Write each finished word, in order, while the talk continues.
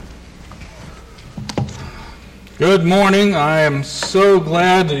Good morning. I am so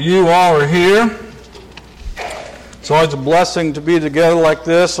glad that you all are here. It's always a blessing to be together like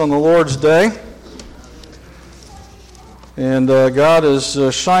this on the Lord's Day. And God is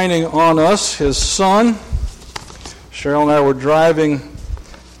shining on us, His Son. Cheryl and I were driving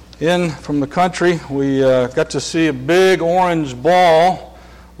in from the country. We got to see a big orange ball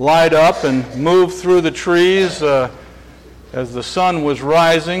light up and move through the trees as the sun was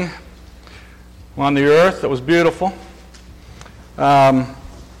rising on the earth. That was beautiful. There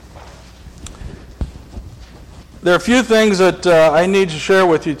are a few things that I need to share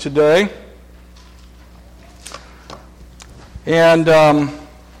with you today. And the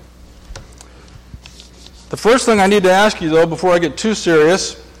first thing I need to ask you, though, before I get too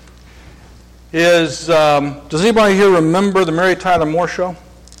serious, is does anybody here remember the Mary Tyler Moore Show?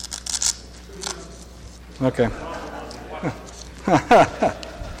 Okay.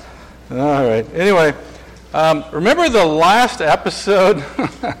 All right. Anyway, remember the last episode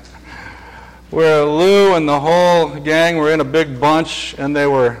where Lou and the whole gang were in a big bunch and they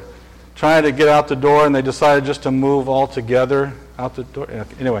were trying to get out the door and they decided just to move all together out the door?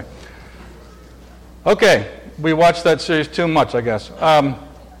 Anyway. Okay. We watched that series too much, I guess.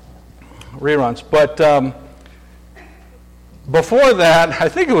 Reruns. But before that, I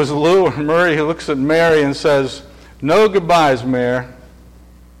think it was Lou or Murray who looks at Mary and says, "No goodbyes, Mary."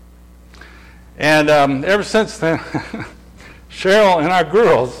 And ever since then, Cheryl and our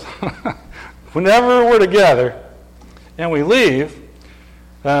girls, whenever we're together and we leave,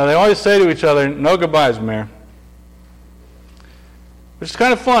 they always say to each other, "No goodbyes, Mary." Which is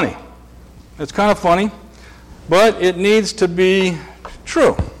kind of funny. It's kind of funny, but it needs to be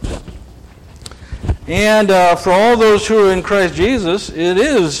true. And for all those who are in Christ Jesus, it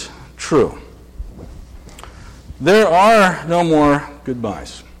is true. There are no more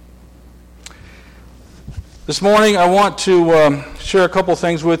goodbyes. This morning I want to share a couple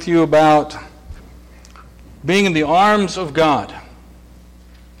things with you about being in the arms of God.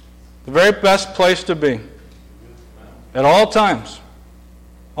 The very best place to be. At all times.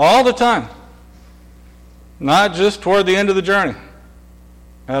 All the time. Not just toward the end of the journey.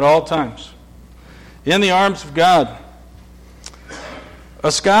 At all times. In the arms of God.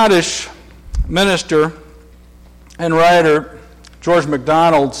 A Scottish minister and writer, George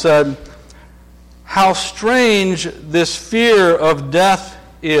MacDonald, said, "How strange this fear of death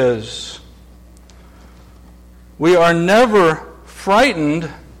is. We are never frightened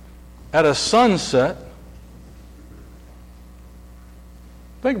at a sunset."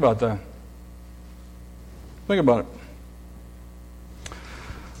 Think about that. Think about it.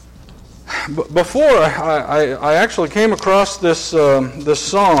 Before I actually came across this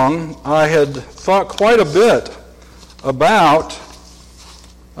song, I had thought quite a bit about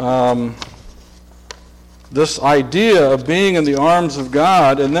this idea of being in the arms of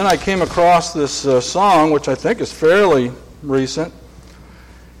God, and then I came across this song, which I think is fairly recent,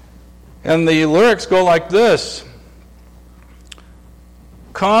 and the lyrics go like this: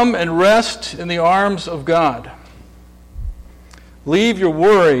 "Come and rest in the arms of God. Leave your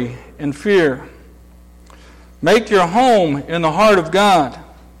worry and fear. Make your home in the heart of God.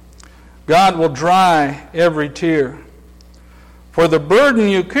 God will dry every tear. For the burden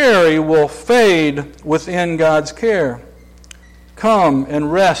you carry will fade within God's care. Come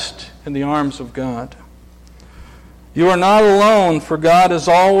and rest in the arms of God. You are not alone, for God is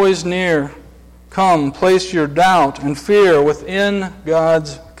always near. Come, place your doubt and fear within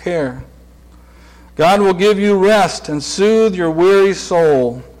God's care. God will give you rest and soothe your weary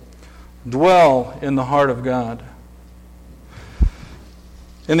soul. Dwell in the heart of God."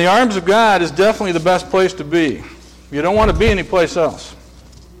 In the arms of God is definitely the best place to be. You don't want to be anyplace else.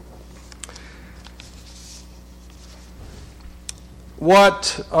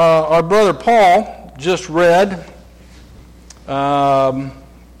 What our brother Paul just read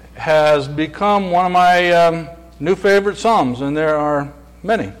has become one of my new favorite Psalms, and there are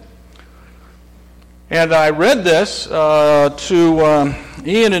many. And I read this to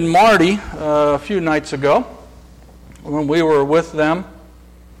Ian and Marty a few nights ago when we were with them.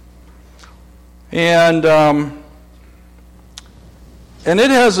 And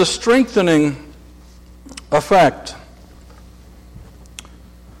it has a strengthening effect.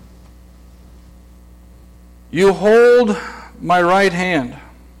 You hold my right hand.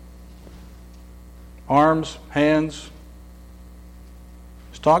 Arms, hands.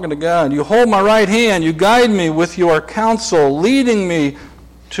 He's talking to God. You hold my right hand. You guide me with your counsel, leading me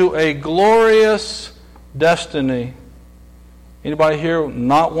to a glorious destiny. Anybody here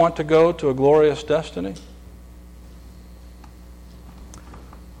not want to go to a glorious destiny?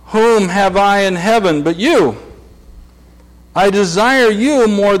 Whom have I in heaven but you? I desire you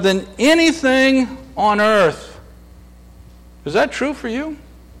more than anything on earth. Is that true for you?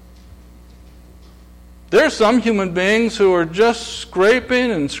 There are some human beings who are just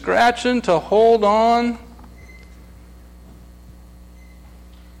scraping and scratching to hold on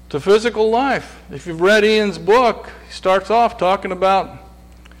to physical life. If you've read Ian's book, he starts off talking about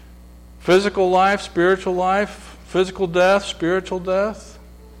physical life, physical death, spiritual death.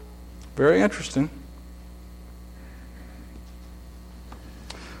 Very interesting.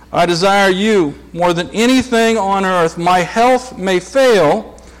 I desire you more than anything on earth. My health may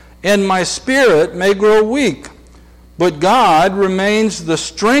fail, and my spirit may grow weak, but God remains the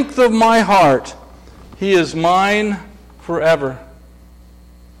strength of my heart. He is mine forever.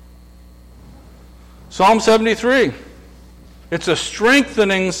 Psalm 73. It's a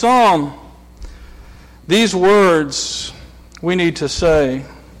strengthening psalm. These words we need to say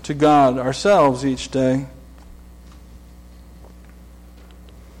to God ourselves each day.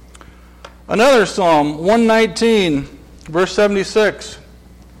 Another psalm, 119, verse 76,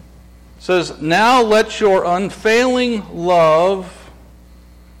 says, Now let your unfailing love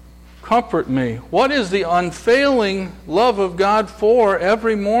comfort me. What is the unfailing love of God for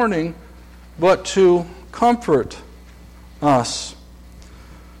every morning but to comfort us?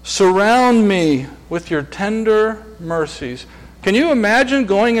 Surround me with your tender mercies. Can you imagine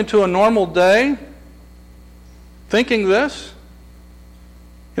going into a normal day thinking this?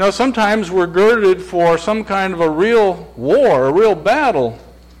 You know, sometimes we're girded for some kind of a real war, a real battle.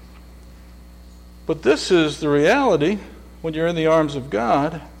 But this is the reality when you're in the arms of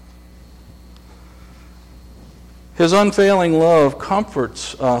God. His unfailing love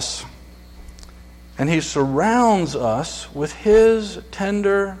comforts us, and He surrounds us with His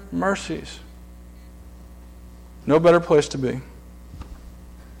tender mercies. No better place to be.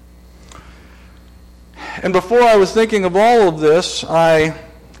 And before I was thinking of all of this, I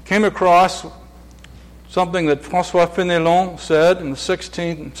came across something that François Fénelon said in the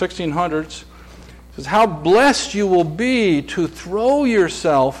 1600s. It says, how blessed you will be to throw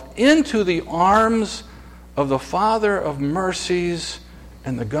yourself into the arms of the Father of mercies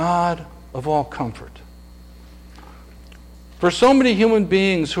and the God of all comfort. For so many human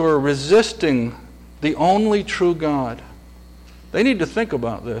beings who are resisting the only true God, they need to think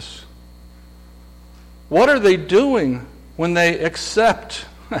about this. What are they doing when they accept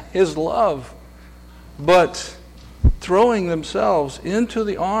His love, but throwing themselves into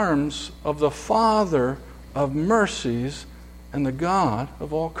the arms of the Father of mercies and the God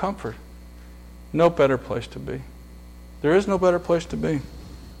of all comfort? No better place to be. There is no better place to be.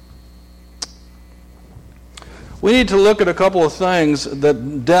 We need to look at a couple of things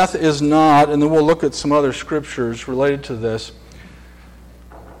that death is not, and then we'll look at some other scriptures related to this.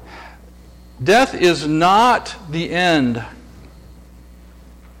 Death is not the end.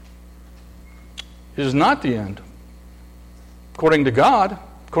 It is not the end. According to God,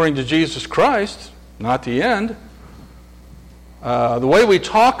 according to Jesus Christ, not the end. The way we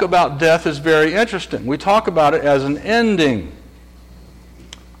talk about death is very interesting. We talk about it as an ending.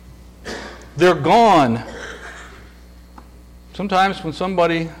 They're gone. Sometimes when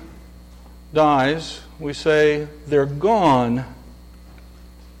somebody dies, we say, they're gone.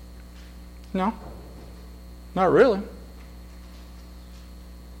 No, not really.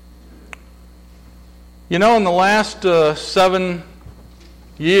 You know, in the last 7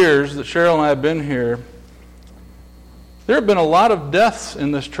 years that Cheryl and I have been here, there have been a lot of deaths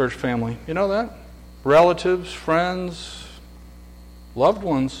in this church family. You know that? Relatives, friends, loved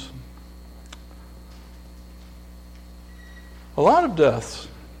ones. A lot of deaths.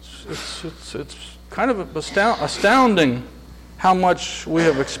 It's kind of astounding how much we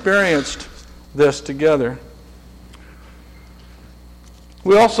have experienced this together.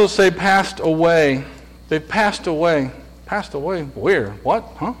 We also say passed away. They've passed away. Passed away? Where? What?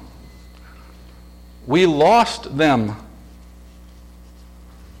 Huh? We lost them.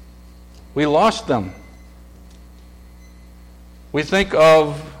 We lost them. We think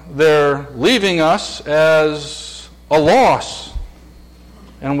of their leaving us as a loss.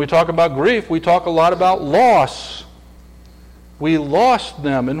 And when we talk about grief, we talk a lot about loss. We lost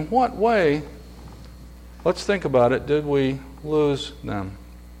them. In what way, let's think about it, did we lose them?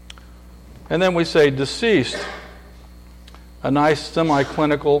 And then we say deceased. A nice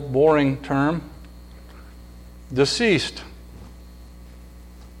semi-clinical, boring term. Deceased.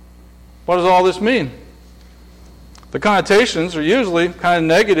 What does all this mean? The connotations are usually kind of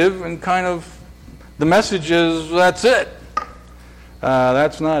negative and kind of, the message is, that's it.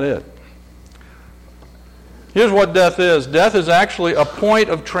 That's not it. Here's what death is. Death is actually a point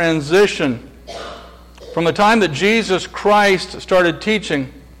of transition. From the time that Jesus Christ started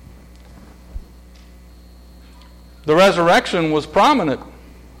teaching, the resurrection was prominent.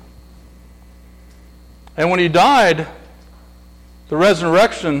 And when he died, the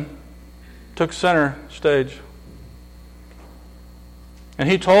resurrection took center stage. And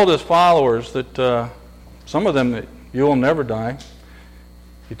he told his followers that some of them that you will never die.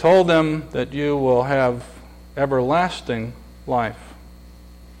 He told them that you will have everlasting life.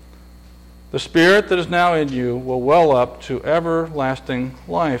 The Spirit that is now in you will well up to everlasting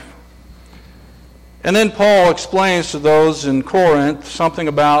life. And then Paul explains to those in Corinth something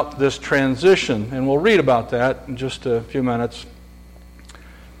about this transition, and we'll read about that in just a few minutes.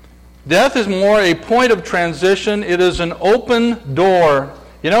 Death is more a point of transition. It is an open door.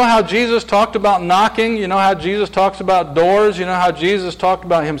 You know how Jesus talked about knocking? You know how Jesus talks about doors? You know how Jesus talked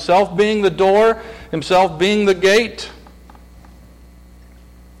about himself being the door, himself being the gate?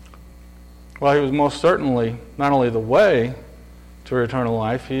 Well, he was most certainly not only the way to eternal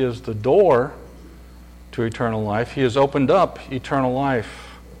life, he is the door to eternal life. He has opened up eternal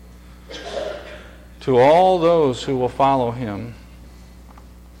life to all those who will follow him.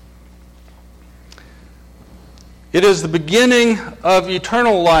 It is the beginning of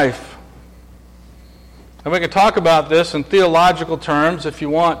eternal life. And we can talk about this in theological terms if you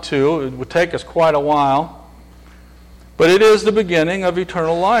want to. It would take us quite a while. But it is the beginning of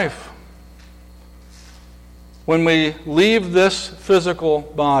eternal life. When we leave this physical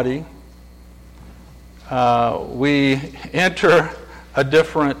body, we enter a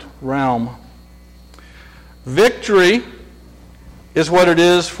different realm. Victory is what it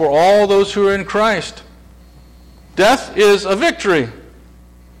is for all those who are in Christ. Death is a victory.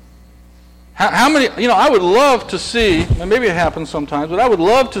 How many, I would love to see, and maybe it happens sometimes, but I would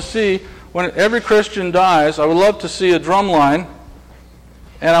love to see when every Christian dies, I would love to see a drum line,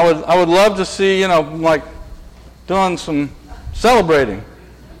 and I would love to see, like doing some celebrating.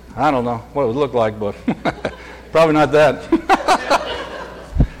 I don't know what it would look like, but probably not that.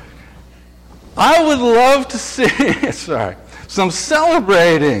 I would love to see, some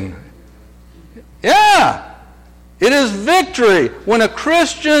celebrating. Yeah. It is victory. When a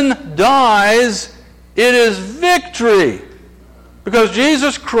Christian dies, it is victory. Because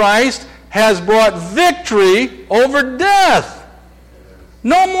Jesus Christ has brought victory over death.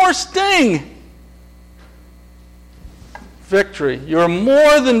 No more sting. Victory. You're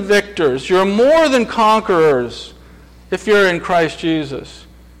more than victors. You're more than conquerors if you're in Christ Jesus.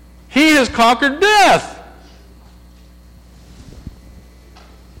 He has conquered death.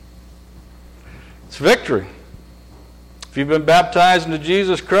 It's victory. If you've been baptized into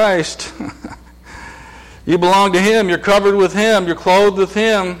Jesus Christ, you belong to him, you're covered with him, you're clothed with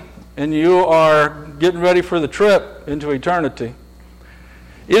him, and you are getting ready for the trip into eternity.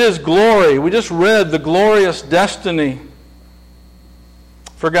 It is glory. We just read the glorious destiny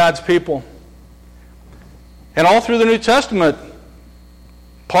for God's people. And all through the New Testament,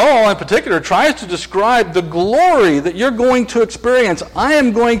 Paul in particular tries to describe the glory that you're going to experience, I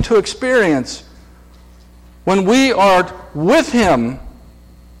am going to experience, when we are with him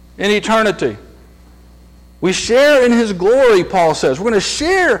in eternity. We share in his glory, Paul says. We're going to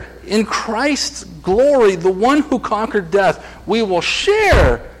share in Christ's glory, the one who conquered death. We will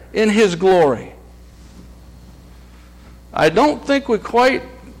share in his glory. I don't think we quite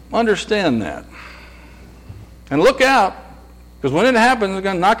understand that. And look out, because when it happens, it's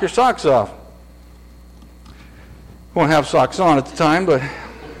going to knock your socks off. You won't have socks on at the time, but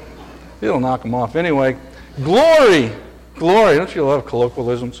it'll knock them off anyway. Glory. Don't you love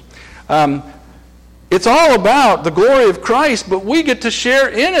colloquialisms? It's all about the glory of Christ, but we get to share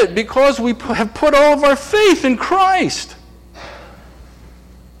in it because we have put all of our faith in Christ.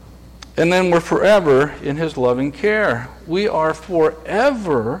 And then we're forever in his loving care. We are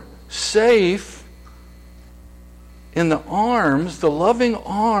forever safe in the arms, the loving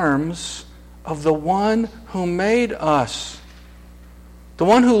arms of the one who made us. The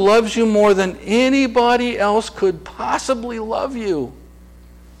one who loves you more than anybody else could possibly love you.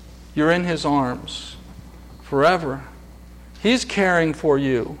 You're in his arms forever. He's caring for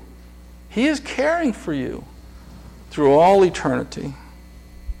you. He is caring for you through all eternity.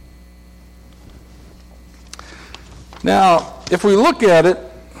 Now, if we look at it,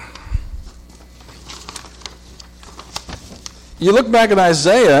 you look back at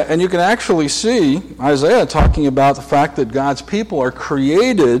Isaiah, and you can actually see Isaiah talking about the fact that God's people are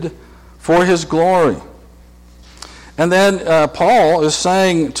created for his glory. And then Paul is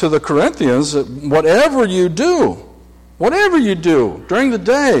saying to the Corinthians that whatever you do during the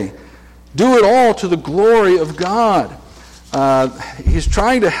day, do it all to the glory of God. He's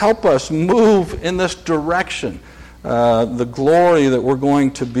trying to help us move in this direction, the glory that we're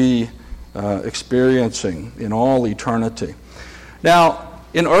going to be experiencing in all eternity. Now,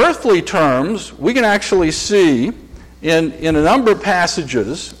 in earthly terms, we can actually see in a number of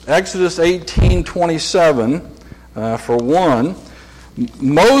passages, Exodus 18:27, for one,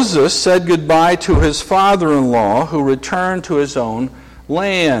 Moses said goodbye to his father-in-law who returned to his own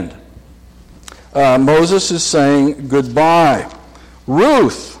land. Moses is saying goodbye.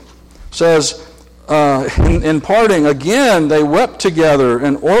 Ruth says, in parting, again they wept together,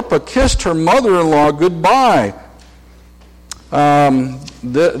 and Orpah kissed her mother-in-law goodbye.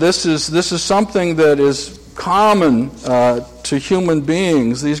 This is something that is common to human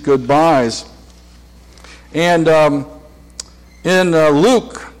beings, these goodbyes. And in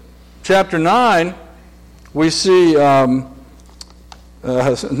Luke chapter 9, we see the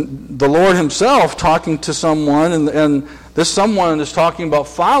Lord himself talking to someone, and this someone is talking about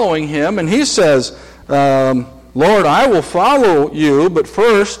following him, and he says, Lord, I will follow you, but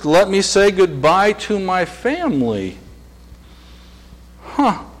first let me say goodbye to my family.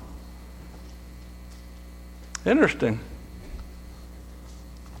 Huh. Interesting.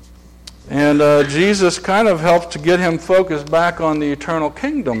 And Jesus kind of helped to get him focused back on the eternal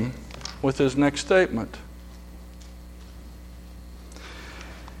kingdom with his next statement.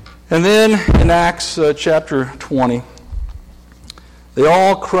 And then in Acts chapter 20, they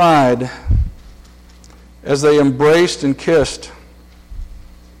all cried as they embraced and kissed.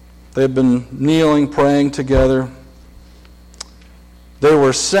 They had been kneeling, praying together. They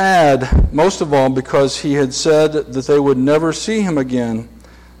were sad, most of all, because he had said that they would never see him again.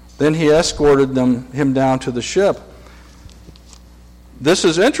 Then he escorted him down to the ship. This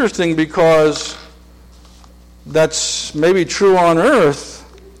is interesting because that's maybe true on earth,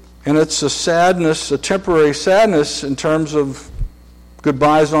 and it's a sadness, a temporary sadness in terms of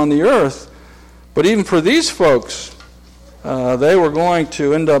goodbyes on the earth. But even for these folks, they were going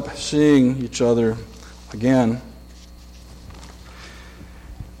to end up seeing each other again.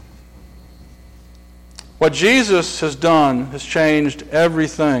 What Jesus has done has changed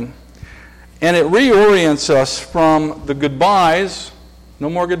everything. And it reorients us from the goodbyes, no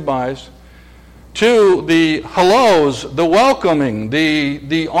more goodbyes, to the hellos, the welcoming,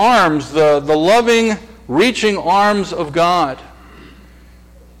 the arms, the loving, reaching arms of God.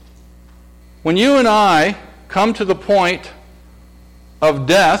 When you and I come to the point of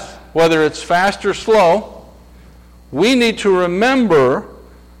death, whether it's fast or slow, we need to remember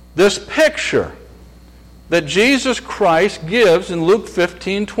this picture that Jesus Christ gives in Luke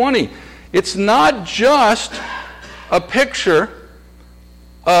 15:20. It's not just a picture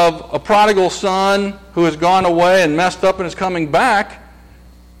of a prodigal son who has gone away and messed up and is coming back.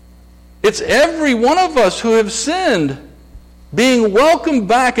 It's every one of us who have sinned being welcomed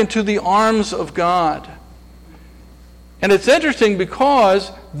back into the arms of God. And it's interesting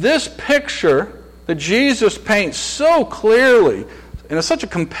because this picture that Jesus paints so clearly in such a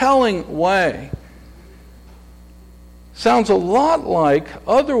compelling way sounds a lot like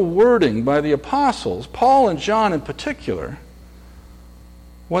other wording by the apostles, Paul and John in particular,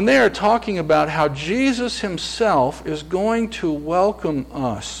 when they are talking about how Jesus himself is going to welcome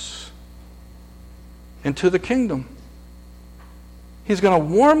us into the kingdom. He's going to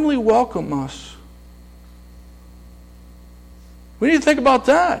warmly welcome us. We need to think about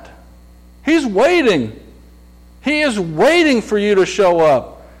that. He's waiting. He is waiting for you to show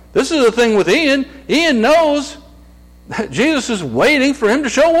up. This is the thing with Ian. Ian knows Jesus is waiting for him to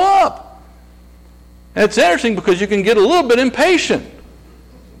show up. And it's interesting because you can get a little bit impatient.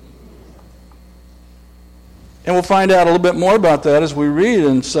 And we'll find out a little bit more about that as we read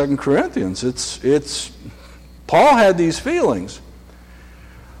in 2 Corinthians. It's Paul had these feelings.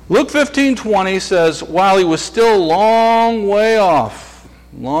 Luke 15:20 says, while he was still a long way off,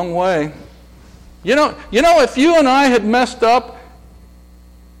 long way. You know, if you and I had messed up,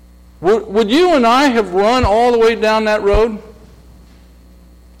 would you and I have run all the way down that road?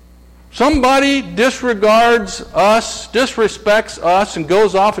 Somebody disregards us, disrespects us, and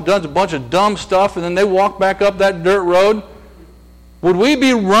goes off and does a bunch of dumb stuff, and then they walk back up that dirt road. Would we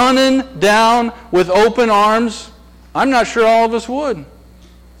be running down with open arms? I'm not sure all of us would.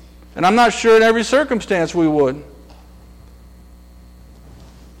 And I'm not sure in every circumstance we would.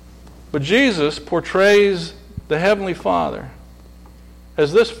 But Jesus portrays the Heavenly Father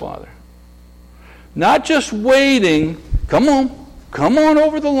as this Father. Not just waiting, come on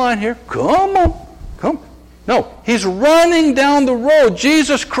over the line here, come. No, he's running down the road.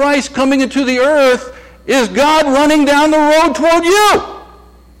 Jesus Christ coming into the earth is God running down the road toward you.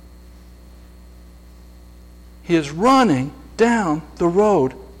 He is running down the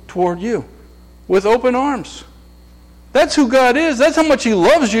road toward you with open arms. That's who God is. That's how much He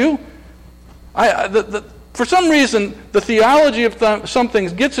loves you. For some reason, the theology of some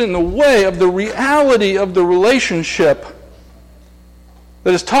things gets in the way of the reality of the relationship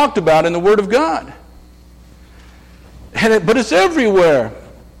that is talked about in the Word of God. But it's everywhere.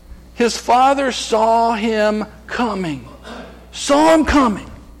 His Father saw him coming. Saw him coming.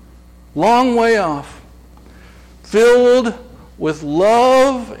 Long way off. Filled with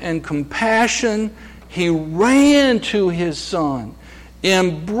love and compassion, He ran to His Son,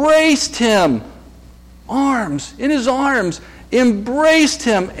 embraced Him, in His arms, embraced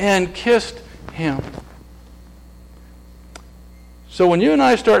Him and kissed Him. So when you and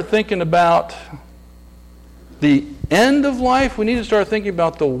I start thinking about the end of life, we need to start thinking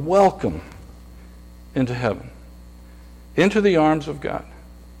about the welcome into heaven, into the arms of God.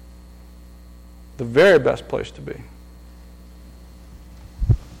 The very best place to be.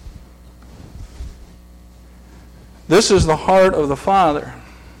 This is the heart of the Father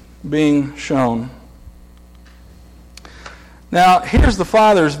being shown. Now, here's the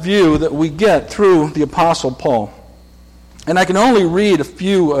Father's view that we get through the Apostle Paul. And I can only read a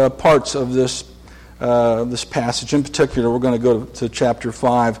few parts of this passage. In particular, we're going to go to chapter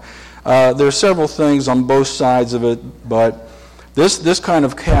 5. There are several things on both sides of it, but this kind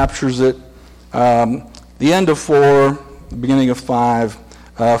of captures it. The end of 4, the beginning of 5.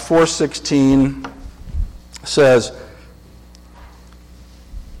 4:16 says,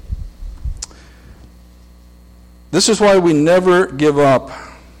 "This is why we never give up.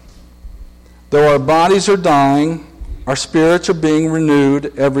 Though our bodies are dying, our spirits are being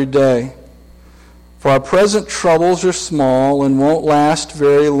renewed every day. For our present troubles are small and won't last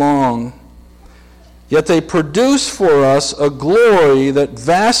very long. Yet they produce for us a glory that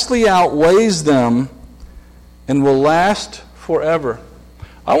vastly outweighs them and will last forever."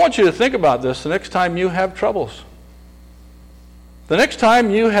 I want you to think about this the next time you have troubles. The next time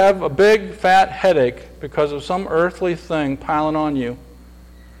you have a big fat headache because of some earthly thing piling on you,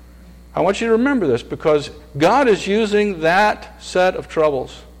 I want you to remember this, because God is using that set of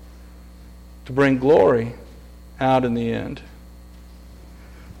troubles to bring glory out in the end.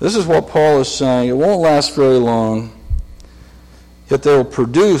 This is what Paul is saying. It won't last very long, yet they will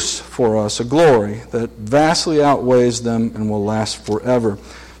produce for us a glory that vastly outweighs them and will last forever.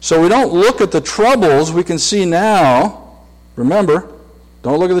 So we don't look at the troubles we can see now. Remember,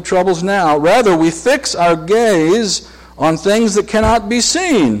 don't look at the troubles now. Rather, we fix our gaze on things that cannot be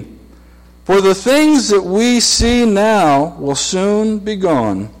seen. For the things that we see now will soon be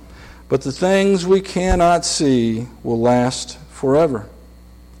gone, but the things we cannot see will last forever.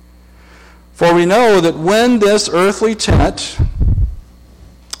 For we know that when this earthly tent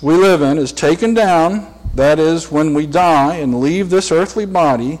we live in is taken down, that is, when we die and leave this earthly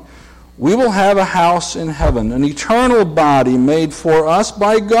body, we will have a house in heaven, an eternal body made for us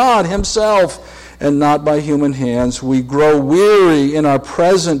by God Himself and not by human hands. We grow weary in our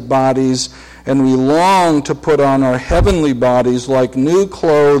present bodies, and we long to put on our heavenly bodies like new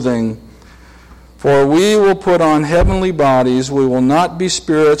clothing. For we will put on heavenly bodies. We will not be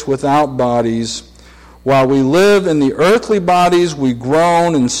spirits without bodies. While we live in the earthly bodies, we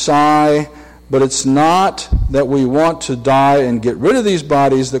groan and sigh, but it's not that we want to die and get rid of these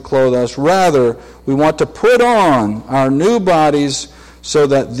bodies that clothe us. Rather, we want to put on our new bodies so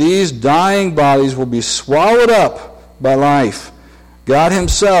that these dying bodies will be swallowed up by life. God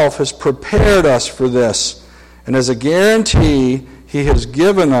Himself has prepared us for this, and as a guarantee, He has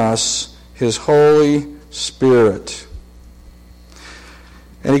given us His Holy Spirit.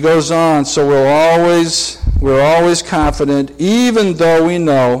 And he goes on, so we're always confident, even though we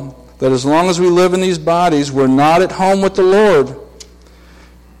know that as long as we live in these bodies, we're not at home with the Lord.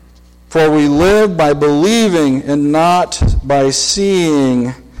 For we live by believing and not by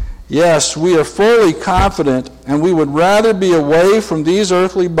seeing. Yes, we are fully confident, and we would rather be away from these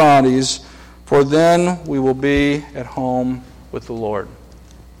earthly bodies, for then we will be at home with the Lord.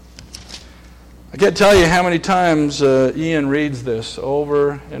 I can't tell you how many times Ian reads this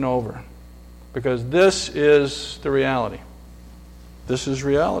over and over, because this is the reality. This is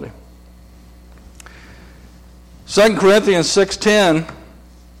reality. 2 Corinthians 6:10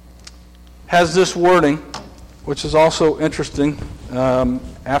 has this wording, which is also interesting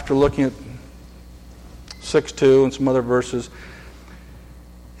after looking at 6:2 and some other verses.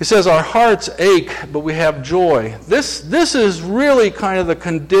 He says, our hearts ache, but we have joy. This is really kind of the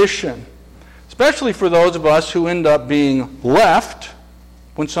condition, especially for those of us who end up being left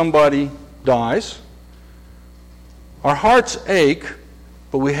when somebody dies. Our hearts ache,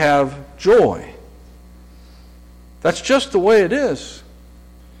 but we have joy. That's just the way it is.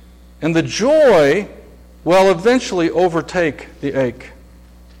 And the joy will eventually overtake the ache.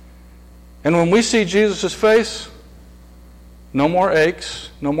 And when we see Jesus' face, no more aches,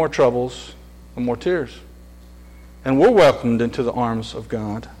 no more troubles, no more tears. And we're welcomed into the arms of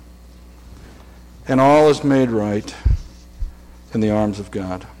God. And all is made right in the arms of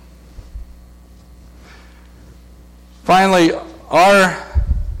God. Finally, our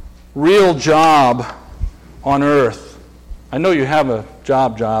real job on earth, I know you have a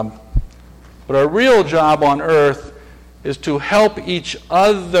job, but our real job on earth is to help each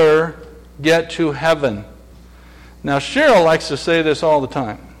other get to heaven. Now, Cheryl likes to say this all the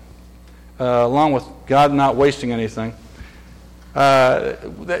time, along with God not wasting anything.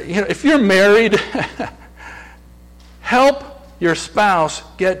 If you're married, help your spouse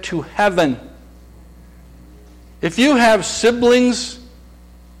get to heaven. If you have siblings,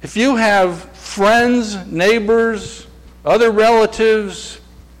 if you have friends, neighbors, other relatives,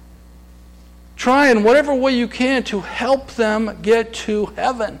 try in whatever way you can to help them get to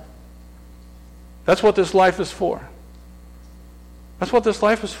heaven. That's what this life is for. That's what this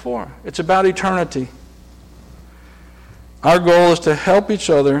life is for. It's about eternity. Our goal is to help each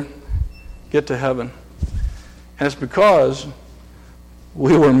other get to heaven. And it's because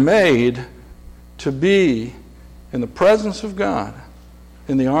we were made to be in the presence of God,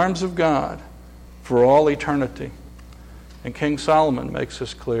 in the arms of God, for all eternity. And King Solomon makes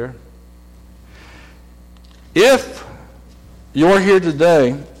this clear. If you're here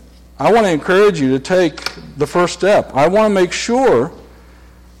today, I want to encourage you to take the first step. I want to make sure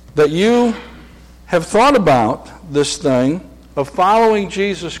that you have thought about this thing of following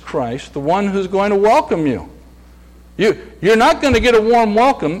Jesus Christ, the one who's going to welcome you. You're not going to get a warm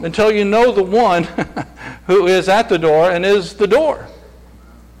welcome until you know the one who is at the door and is the door.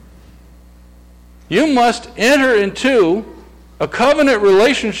 You must enter into a covenant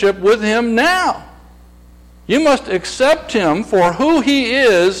relationship with him now. You must accept him for who he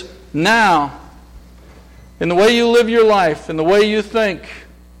is now. In the way you live your life, in the way you think,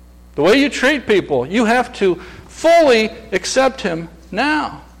 the way you treat people, you have to fully accept him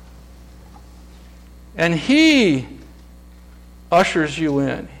now. And he ushers you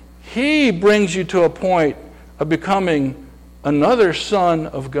in. He brings you to a point of becoming another son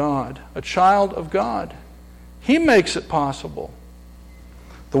of God, a child of God. He makes it possible.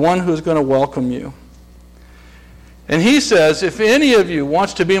 The one who's going to welcome you. And he says, if any of you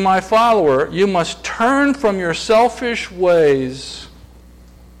wants to be my follower, you must turn from your selfish ways.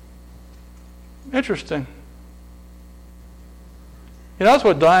 Interesting. That's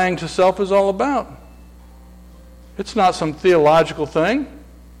what dying to self is all about. It's not some theological thing.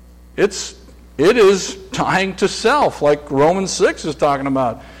 It is dying to self, like Romans 6 is talking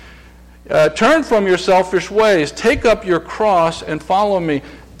about. Turn from your selfish ways. Take up your cross and follow me.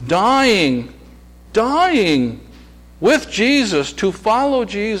 Dying with Jesus, to follow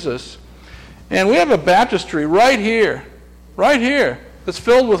Jesus. And we have a baptistry right here, that's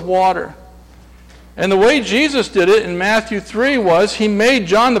filled with water. And the way Jesus did it in Matthew 3 was he made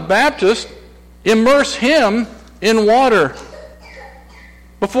John the Baptist immerse him in water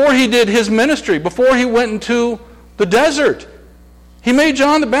before he did his ministry, before he went into the desert. He made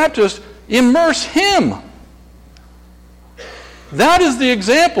John the Baptist immerse him. That is the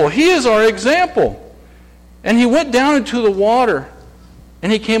example. He is our example. And he went down into the water,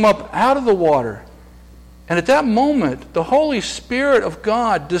 and he came up out of the water. And at that moment, the Holy Spirit of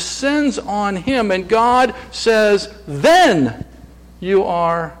God descends on him, and God says, then you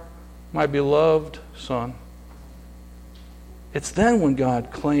are my beloved Son. It's then when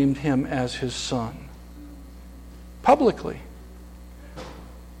God claimed him as his Son, publicly.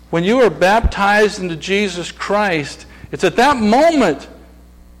 When you are baptized into Jesus Christ, it's at that moment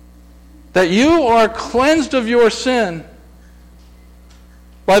that you are cleansed of your sin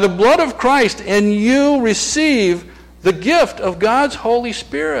by the blood of Christ, and you receive the gift of God's Holy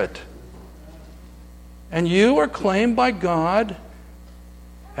Spirit. And you are claimed by God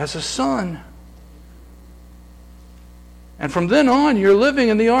as a son. And from then on, you're living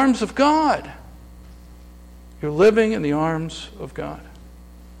in the arms of God. You're living in the arms of God.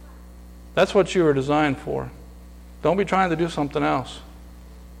 That's what you were designed for. Don't be trying to do something else.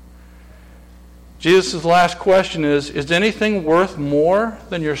 Jesus' last question is anything worth more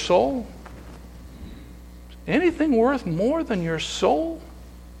than your soul? Is anything worth more than your soul?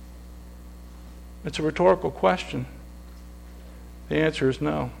 It's a rhetorical question. The answer is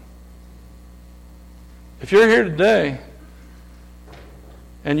no. If you're here today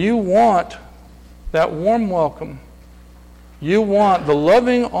and you want that warm welcome, you want the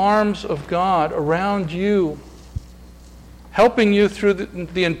loving arms of God around you, helping you through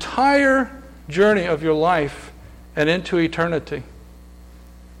the entire journey of your life and into eternity.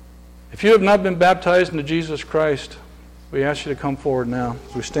 If you have not been baptized into Jesus Christ, we ask you to come forward now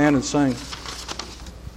as we stand and sing.